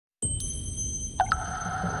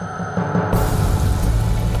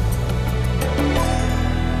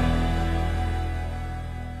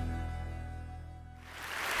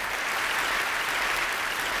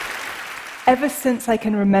Ever since I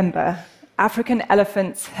can remember, African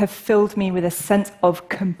elephants have filled me with a sense of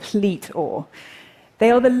complete awe.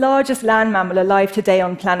 They are the largest land mammal alive today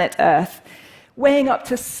on planet Earth, weighing up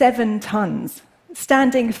to 7 tons,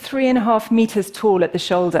 standing 3.5 meters tall at the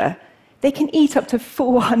shoulder. They can eat up to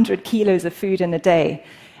 400 kilos of food in a day,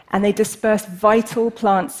 and they disperse vital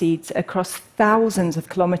plant seeds across thousands of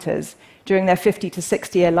kilometers during their 50 to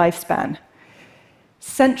 60-year lifespan.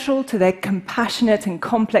 Central to their compassionate and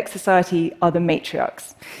complex society are the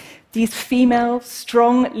matriarchs. These female,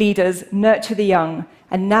 strong leaders nurture the young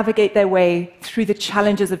and navigate their way through the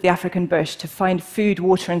challenges of the African bush to find food,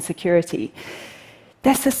 water, and security.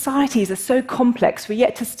 Their societies are so complex, we're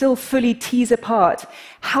yet to still fully tease apart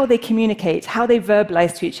how they communicate, how they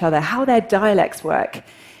verbalize to each other, how their dialects work.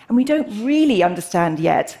 And we don't really understand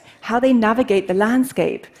yet how they navigate the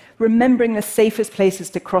landscape, remembering the safest places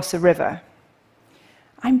to cross a river.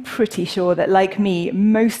 I'm pretty sure that, like me,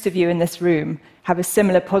 most of you in this room have a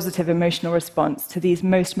similar positive emotional response to these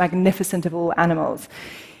most magnificent of all animals.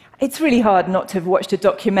 It's really hard not to have watched a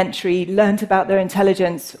documentary, learned about their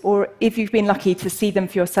intelligence, or if you've been lucky to see them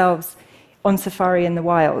for yourselves on safari in the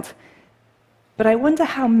wild. But I wonder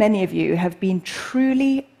how many of you have been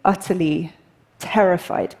truly, utterly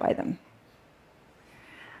terrified by them.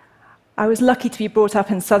 I was lucky to be brought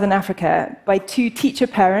up in southern Africa by 2 teacher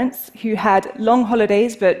parents who had long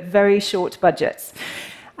holidays but very short budgets.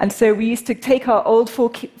 And so we used to take our old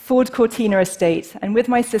Ford Cortina estate, and with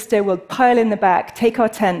my sister, we'll pile in the back, take our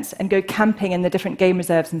tents, and go camping in the different game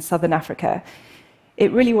reserves in southern Africa.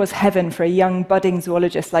 It really was heaven for a young, budding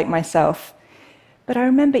zoologist like myself. But I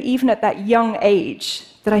remember even at that young age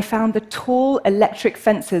that I found the tall electric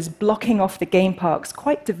fences blocking off the game parks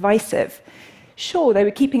quite divisive. Sure, they were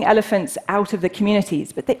keeping elephants out of the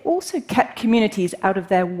communities, but they also kept communities out of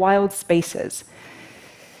their wild spaces.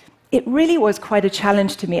 It really was quite a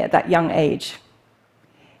challenge to me at that young age.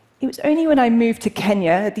 It was only when I moved to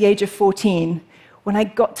Kenya at the age of 14 when I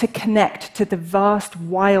got to connect to the vast,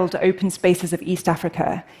 wild, open spaces of East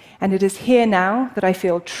Africa. And it is here now that I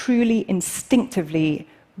feel truly, instinctively,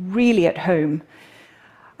 really at home.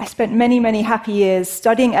 I spent many, many happy years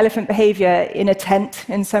studying elephant behavior in a tent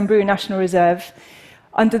in Samburu National Reserve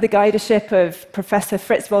under the guideship of Professor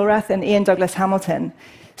Fritz Vollrath and Ian Douglas Hamilton,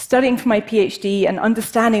 studying for my PhD and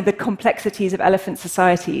understanding the complexities of elephant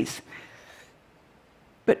societies.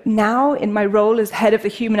 But now, in my role as head of the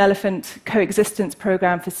Human-Elephant Coexistence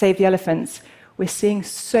Program for Save the Elephants, we're seeing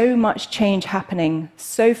so much change happening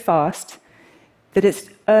so fast that it's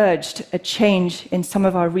urged a change in some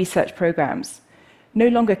of our research programs. No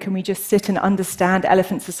longer can we just sit and understand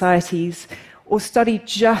elephant societies or study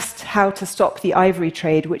just how to stop the ivory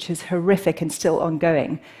trade, which is horrific and still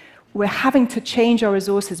ongoing. We're having to change our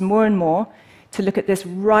resources more and more to look at this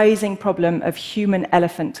rising problem of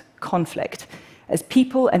human-elephant conflict as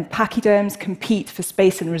people and pachyderms compete for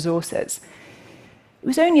space and resources. It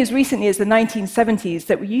was only as recently as the 1970s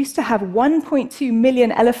that we used to have 1.2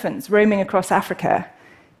 million elephants roaming across Africa.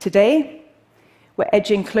 Today, we're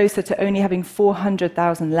edging closer to only having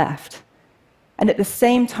 400,000 left. And at the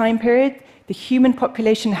same time period, the human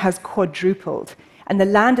population has quadrupled, and the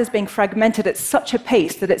land is being fragmented at such a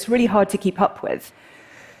pace that it's really hard to keep up with.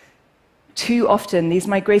 Too often, these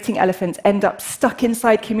migrating elephants end up stuck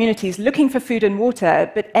inside communities looking for food and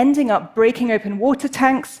water, but ending up breaking open water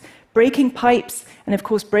tanks, breaking pipes, and of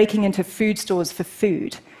course, breaking into food stores for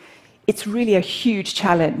food. It's really a huge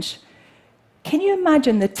challenge. Can you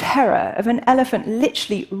imagine the terror of an elephant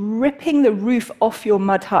literally ripping the roof off your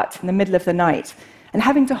mud hut in the middle of the night and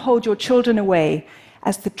having to hold your children away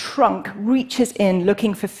as the trunk reaches in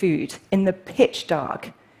looking for food in the pitch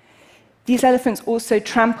dark? These elephants also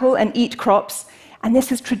trample and eat crops, and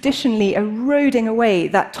this is traditionally eroding away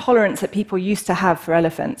that tolerance that people used to have for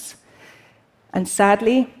elephants. And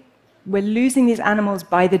sadly, we're losing these animals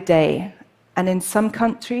by the day, and in some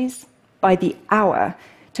countries, by the hour,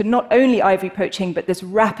 to not only ivory poaching, but this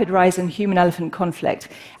rapid rise in human-elephant conflict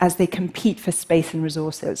as they compete for space and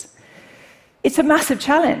resources. It's a massive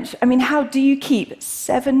challenge. I mean, how do you keep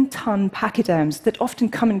 7-ton pachyderms that often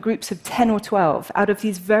come in groups of 10 or 12 out of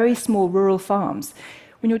these very small rural farms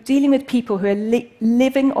when you're dealing with people who are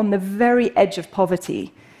living on the very edge of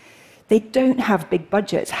poverty? They don't have big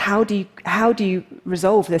budgets. How do you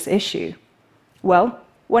resolve this issue? Well,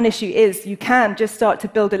 one issue is you can just start to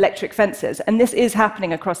build electric fences, and this is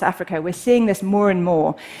happening across Africa. We're seeing this more and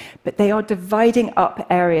more, but they are dividing up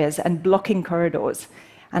areas and blocking corridors.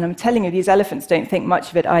 And I'm telling you, these elephants don't think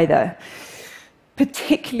much of it either,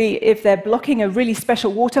 particularly if they're blocking a really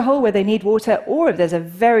special water hole where they need water, or if there's a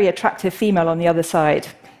very attractive female on the other side.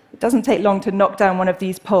 It doesn't take long to knock down one of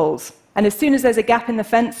these poles. And as soon as there's a gap in the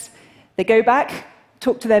fence, They go back,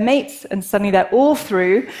 talk to their mates, and suddenly they're all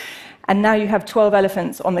through, and now you have 12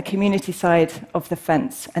 elephants on the community side of the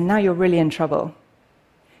fence, and now you're really in trouble.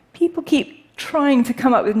 People keep trying to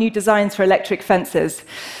come up with new designs for electric fences.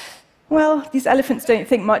 Well, these elephants don't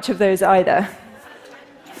think much of those either.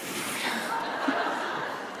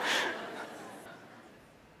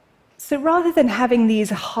 So rather than having these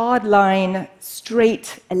hard-line,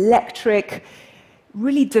 straight, electric,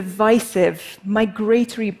 really divisive,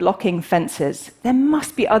 migratory blocking fences, there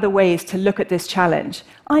must be other ways to look at this challenge.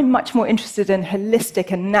 I'm much more interested in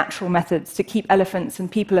holistic and natural methods to keep elephants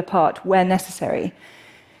and people apart where necessary.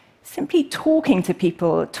 Simply talking to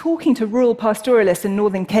people, talking to rural pastoralists in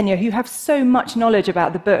northern Kenya who have so much knowledge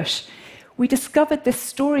about the bush, we discovered this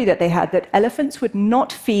story that they had, that elephants would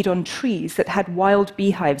not feed on trees that had wild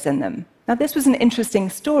beehives in them. Now, this was an interesting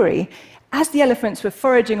story. As the elephants were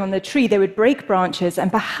foraging on the tree, they would break branches and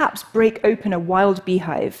perhaps break open a wild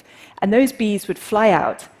beehive, and those bees would fly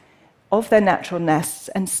out of their natural nests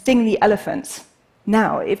and sting the elephants.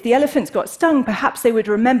 Now, if the elephants got stung, perhaps they would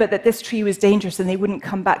remember that this tree was dangerous and they wouldn't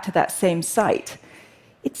come back to that same site.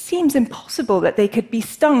 It seems impossible that they could be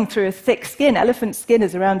stung through a thick skin. Elephant skin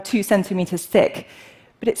is around 2 centimeters thick.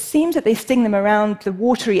 But it seems that they sting them around the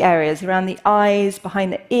watery areas, around the eyes,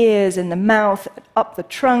 behind the ears, in the mouth, up the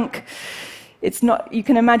trunk. You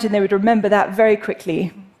can imagine they would remember that very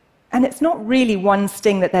quickly. And it's not really one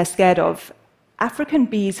sting that they're scared of. African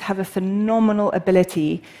bees have a phenomenal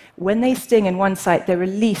ability. When they sting in one site, they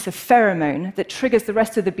release a pheromone that triggers the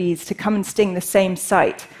rest of the bees to come and sting the same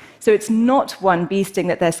site. So it's not one bee sting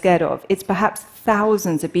that they're scared of. It's perhaps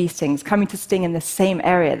thousands of bee stings coming to sting in the same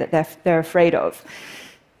area that they're afraid of.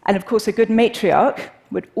 And of course, a good matriarch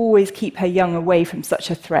would always keep her young away from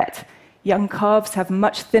such a threat. Young calves have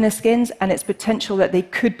much thinner skins, and it's potential that they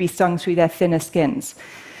could be stung through their thinner skins.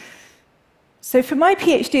 So for my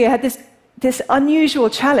PhD, I had this unusual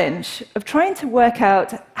challenge of trying to work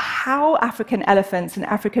out how African elephants and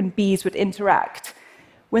African bees would interact,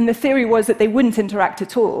 when the theory was that they wouldn't interact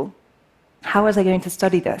at all. How was I going to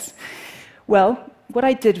study this? Well, what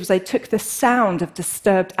I did was I took the sound of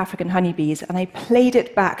disturbed African honeybees and I played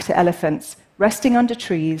it back to elephants resting under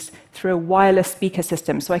trees through a wireless speaker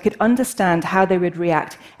system so I could understand how they would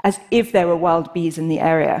react as if there were wild bees in the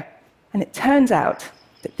area. And it turns out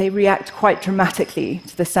that they react quite dramatically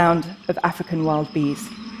to the sound of African wild bees.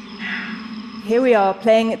 Here we are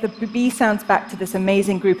playing the bee sounds back to this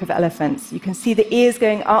amazing group of elephants. You can see the ears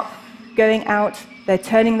going up, going out. They're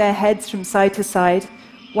turning their heads from side to side.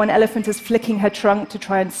 One elephant is flicking her trunk to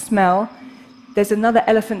try and smell. There's another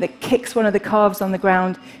elephant that kicks one of the calves on the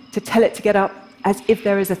ground to tell it to get up as if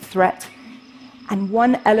there is a threat. And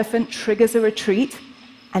one elephant triggers a retreat,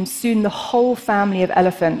 and soon the whole family of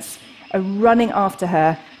elephants are running after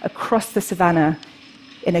her across the savannah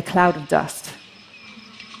in a cloud of dust.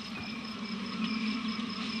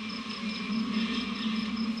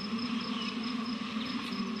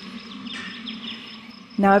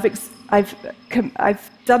 Now,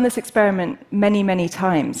 I've done this experiment many, many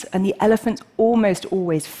times, and the elephants almost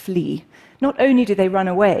always flee. Not only do they run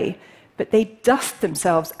away, but they dust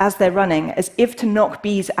themselves as they're running, as if to knock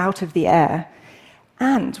bees out of the air.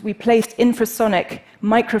 And we placed infrasonic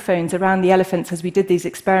microphones around the elephants as we did these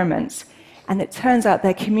experiments, and it turns out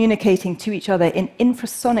they're communicating to each other in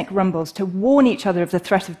infrasonic rumbles to warn each other of the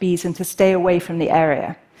threat of bees and to stay away from the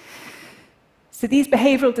area. So these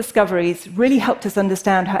behavioral discoveries really helped us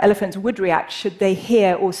understand how elephants would react should they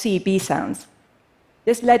hear or see bee sounds.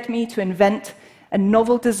 This led me to invent a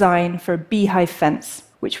novel design for a beehive fence,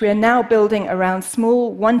 which we are now building around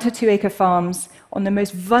small 1 to 2 acre farms on the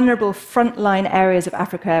most vulnerable frontline areas of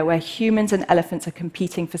Africa where humans and elephants are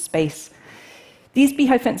competing for space. These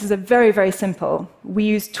beehive fences are very, very simple. We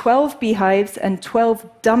use 12 beehives and 12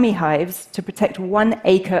 dummy hives to protect 1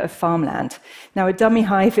 acre of farmland. Now, a dummy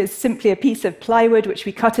hive is simply a piece of plywood which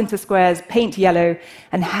we cut into squares, paint yellow,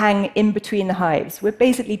 and hang in between the hives. We're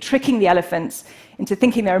basically tricking the elephants into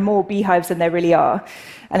thinking there are more beehives than there really are.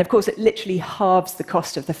 And of course, it literally halves the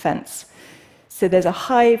cost of the fence. So there's a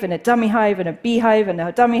hive and a dummy hive and a beehive and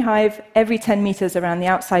a dummy hive every 10 meters around the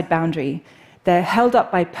outside boundary. They're held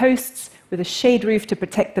up by posts with a shade roof to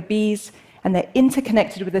protect the bees, and they're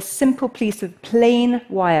interconnected with a simple piece of plain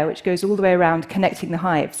wire which goes all the way around, connecting the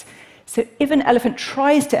hives. So if an elephant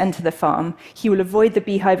tries to enter the farm, he will avoid the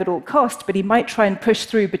beehive at all cost, but he might try and push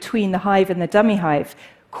through between the hive and the dummy hive,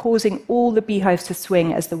 causing all the beehives to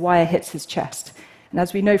swing as the wire hits his chest. And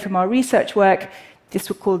as we know from our research work, this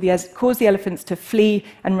will cause the elephants to flee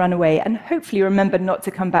and run away, and hopefully remember not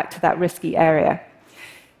to come back to that risky area.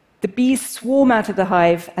 The bees swarm out of the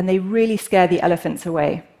hive, and they really scare the elephants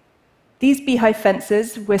away. These beehive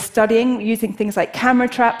fences we're studying using things like camera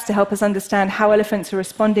traps to help us understand how elephants are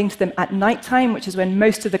responding to them at nighttime, which is when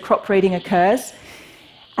most of the crop raiding occurs.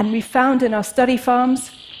 And we found in our study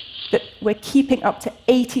farms that we're keeping up to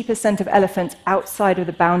 80% of elephants outside of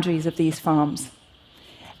the boundaries of these farms.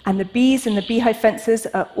 And the bees in the beehive fences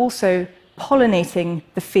are also pollinating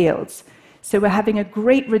the fields. So we're having a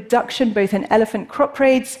great reduction both in elephant crop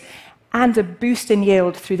raids and a boost in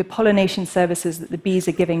yield through the pollination services that the bees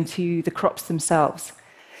are giving to the crops themselves.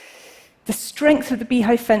 The strength of the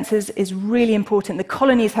beehive fences is really important. The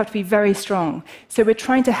colonies have to be very strong. So we're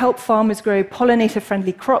trying to help farmers grow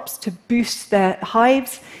pollinator-friendly crops to boost their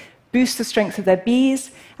hives, boost the strength of their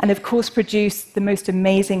bees, and of course produce the most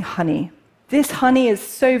amazing honey. This honey is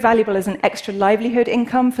so valuable as an extra livelihood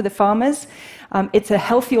income for the farmers. It's a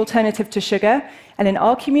healthy alternative to sugar, and in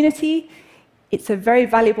our community, it's a very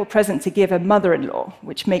valuable present to give a mother-in-law,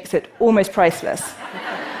 which makes it almost priceless.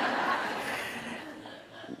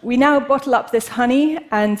 We now bottle up this honey,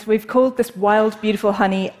 and we've called this wild, beautiful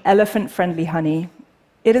honey elephant-friendly honey.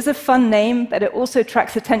 It is a fun name, but it also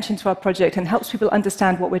attracts attention to our project and helps people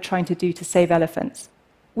understand what we're trying to do to save elephants.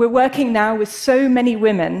 We're working now with so many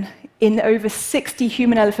women in over 60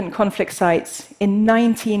 human-elephant conflict sites in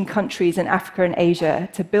 19 countries in Africa and Asia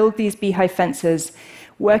to build these beehive fences,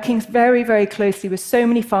 working very, very closely with so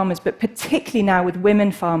many farmers, but particularly now with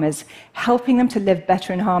women farmers, helping them to live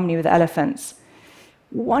better in harmony with elephants.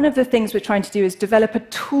 One of the things we're trying to do is develop a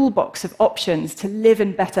toolbox of options to live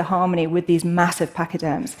in better harmony with these massive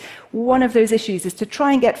pachyderms. One of those issues is to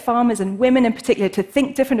try and get farmers, and women in particular, to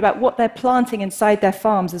think different about what they're planting inside their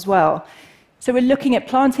farms as well. So we're looking at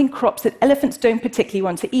planting crops that elephants don't particularly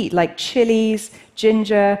want to eat, like chilies,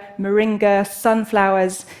 ginger, moringa,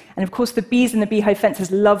 sunflowers, and of course the bees in the beehive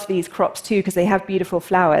fences love these crops too because they have beautiful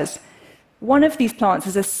flowers. One of these plants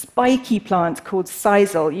is a spiky plant called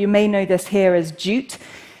sisal. You may know this here as jute.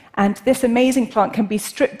 And this amazing plant can be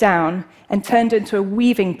stripped down and turned into a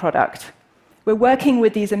weaving product. We're working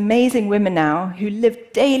with these amazing women now who live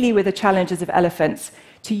daily with the challenges of elephants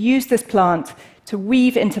to use this plant to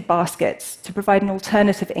weave into baskets to provide an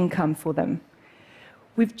alternative income for them.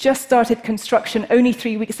 We've just started construction only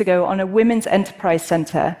 3 weeks ago on a women's enterprise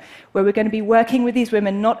center where we're going to be working with these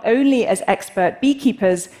women not only as expert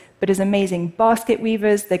beekeepers, but as amazing basket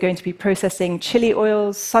weavers. They're going to be processing chili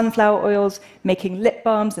oils, sunflower oils, making lip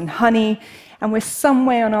balms and honey, and we're some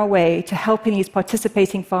way on our way to helping these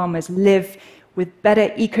participating farmers live with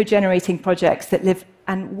better eco-generating projects that live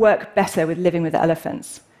and work better with living with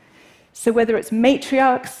elephants. So whether it's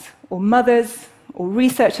matriarchs or mothers or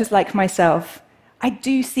researchers like myself, I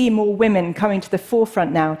do see more women coming to the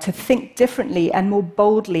forefront now to think differently and more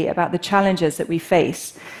boldly about the challenges that we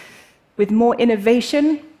face, with more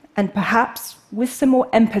innovation and perhaps with some more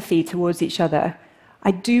empathy towards each other.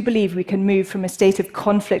 I do believe we can move from a state of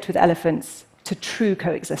conflict with elephants to true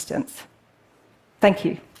coexistence. Thank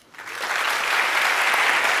you.